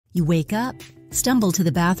You wake up, stumble to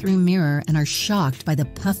the bathroom mirror, and are shocked by the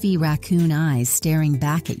puffy raccoon eyes staring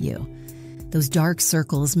back at you. Those dark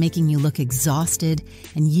circles making you look exhausted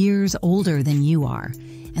and years older than you are,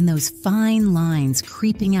 and those fine lines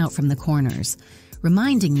creeping out from the corners,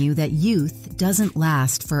 reminding you that youth doesn't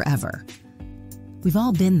last forever. We've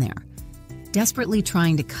all been there, desperately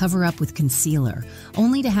trying to cover up with concealer,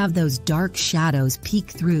 only to have those dark shadows peek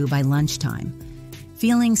through by lunchtime.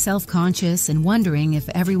 Feeling self-conscious and wondering if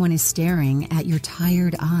everyone is staring at your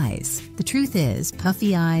tired eyes. The truth is,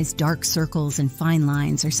 puffy eyes, dark circles, and fine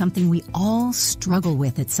lines are something we all struggle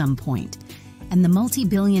with at some point. And the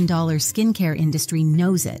multi-billion-dollar skincare industry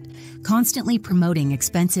knows it, constantly promoting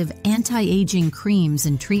expensive anti-aging creams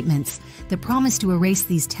and treatments that promise to erase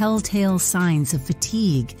these telltale signs of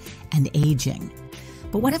fatigue and aging.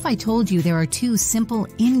 But what if I told you there are two simple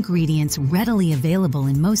ingredients readily available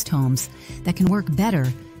in most homes that can work better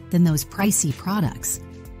than those pricey products?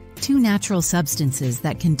 Two natural substances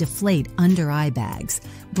that can deflate under-eye bags,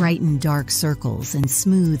 brighten dark circles, and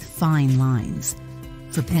smooth fine lines.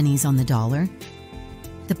 For pennies on the dollar?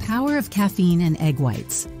 The power of caffeine and egg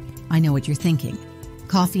whites. I know what you're thinking.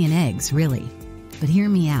 Coffee and eggs, really. But hear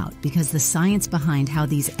me out, because the science behind how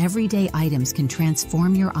these everyday items can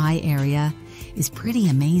transform your eye area is pretty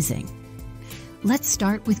amazing. Let's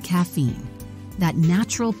start with caffeine, that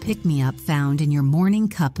natural pick-me-up found in your morning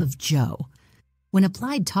cup of joe. When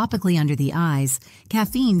applied topically under the eyes,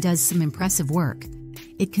 caffeine does some impressive work.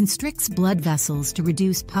 It constricts blood vessels to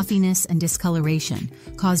reduce puffiness and discoloration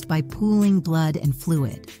caused by pooling blood and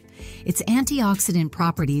fluid. Its antioxidant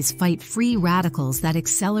properties fight free radicals that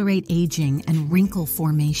accelerate aging and wrinkle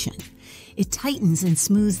formation. It tightens and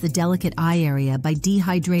smooths the delicate eye area by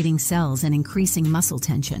dehydrating cells and increasing muscle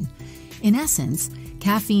tension. In essence,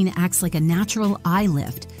 caffeine acts like a natural eye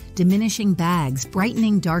lift, diminishing bags,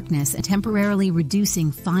 brightening darkness, and temporarily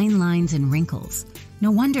reducing fine lines and wrinkles.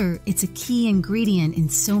 No wonder it's a key ingredient in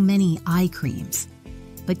so many eye creams.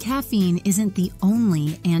 But caffeine isn't the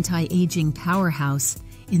only anti-aging powerhouse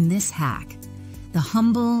in this hack. The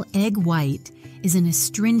humble egg white is an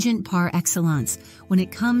astringent par excellence when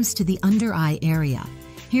it comes to the under-eye area.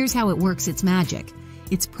 Here's how it works its magic.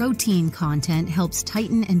 Its protein content helps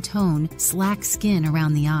tighten and tone slack skin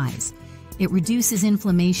around the eyes. It reduces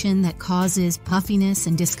inflammation that causes puffiness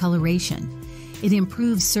and discoloration. It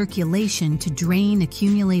improves circulation to drain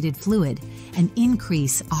accumulated fluid and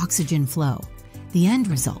increase oxygen flow. The end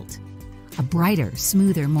result? A brighter,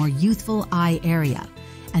 smoother, more youthful eye area,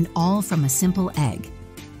 and all from a simple egg.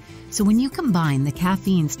 So when you combine the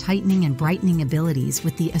caffeine's tightening and brightening abilities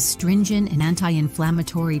with the astringent and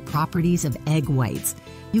anti-inflammatory properties of egg whites,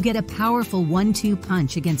 you get a powerful 1-2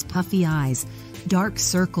 punch against puffy eyes, dark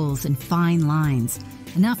circles, and fine lines.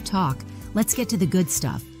 Enough talk, let's get to the good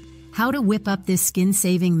stuff. How to whip up this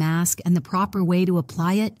skin-saving mask and the proper way to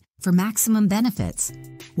apply it for maximum benefits.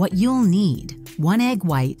 What you'll need: 1 egg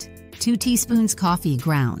white, 2 teaspoons coffee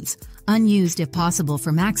grounds, unused if possible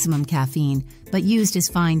for maximum caffeine, but used is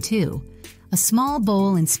fine too. A small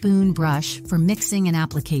bowl and spoon brush for mixing and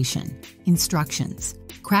application. Instructions: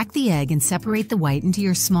 crack the egg and separate the white into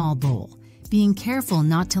your small bowl, being careful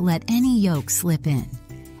not to let any yolk slip in.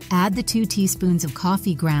 Add the 2 teaspoons of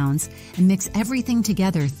coffee grounds and mix everything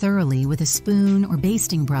together thoroughly with a spoon or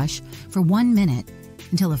basting brush for 1 minute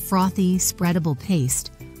until a frothy, spreadable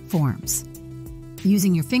paste forms.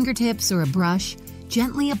 Using your fingertips or a brush,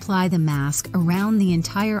 gently apply the mask around the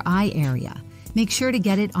entire eye area. Make sure to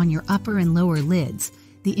get it on your upper and lower lids,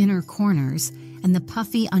 the inner corners, and the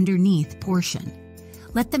puffy underneath portion.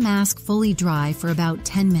 Let the mask fully dry for about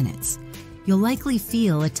 10 minutes. You'll likely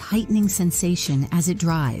feel a tightening sensation as it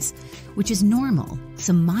dries, which is normal.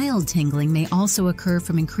 Some mild tingling may also occur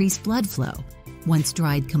from increased blood flow. Once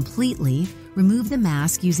dried completely, remove the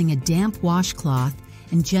mask using a damp washcloth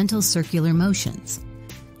and gentle circular motions.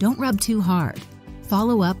 Don't rub too hard.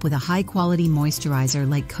 Follow up with a high-quality moisturizer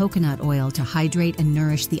like coconut oil to hydrate and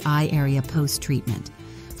nourish the eye area post-treatment.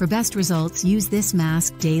 For best results, use this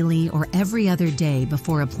mask daily or every other day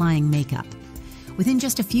before applying makeup. Within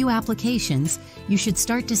just a few applications, you should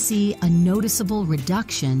start to see a noticeable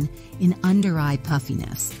reduction in under-eye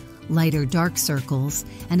puffiness, lighter dark circles,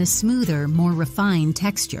 and a smoother, more refined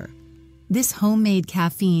texture. This homemade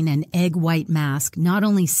caffeine and egg white mask not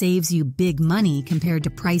only saves you big money compared to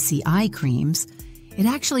pricey eye creams, it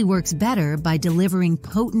actually works better by delivering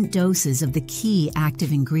potent doses of the key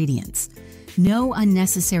active ingredients. No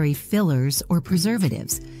unnecessary fillers or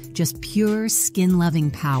preservatives, just pure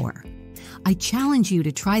skin-loving power. I challenge you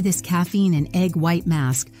to try this caffeine and egg white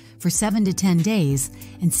mask for 7 to 10 days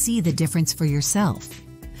and see the difference for yourself.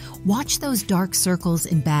 Watch those dark circles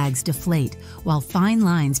in bags deflate while fine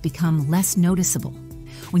lines become less noticeable.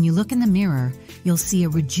 When you look in the mirror, you'll see a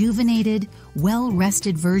rejuvenated,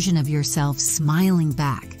 well-rested version of yourself smiling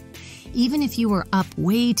back, even if you were up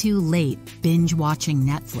way too late binge-watching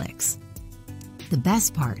Netflix. The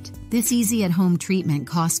best part, this easy at-home treatment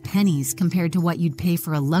costs pennies compared to what you'd pay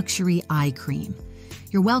for a luxury eye cream.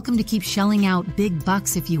 You're welcome to keep shelling out big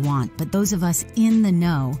bucks if you want, but those of us in the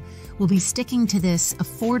know will be sticking to this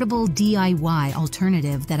affordable DIY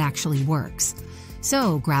alternative that actually works.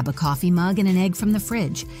 So grab a coffee mug and an egg from the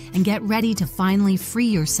fridge and get ready to finally free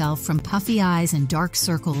yourself from puffy eyes and dark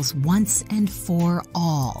circles once and for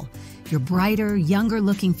all. Your brighter,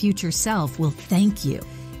 younger-looking future self will thank you.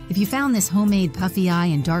 If you found this homemade puffy eye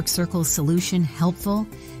and dark circles solution helpful,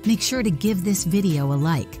 make sure to give this video a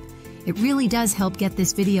like. It really does help get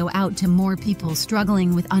this video out to more people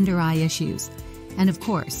struggling with under-eye issues. And of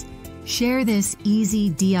course, share this easy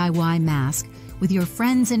DIY mask with your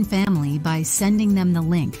friends and family by sending them the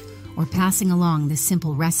link or passing along this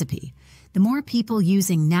simple recipe. The more people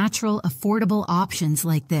using natural, affordable options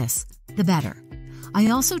like this, the better. I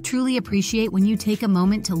also truly appreciate when you take a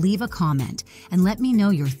moment to leave a comment and let me know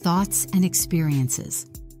your thoughts and experiences.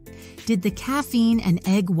 Did the caffeine and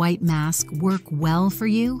egg white mask work well for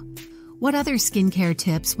you? What other skincare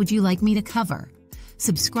tips would you like me to cover?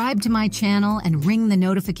 Subscribe to my channel and ring the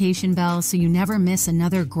notification bell so you never miss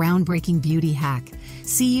another groundbreaking beauty hack.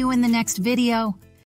 See you in the next video.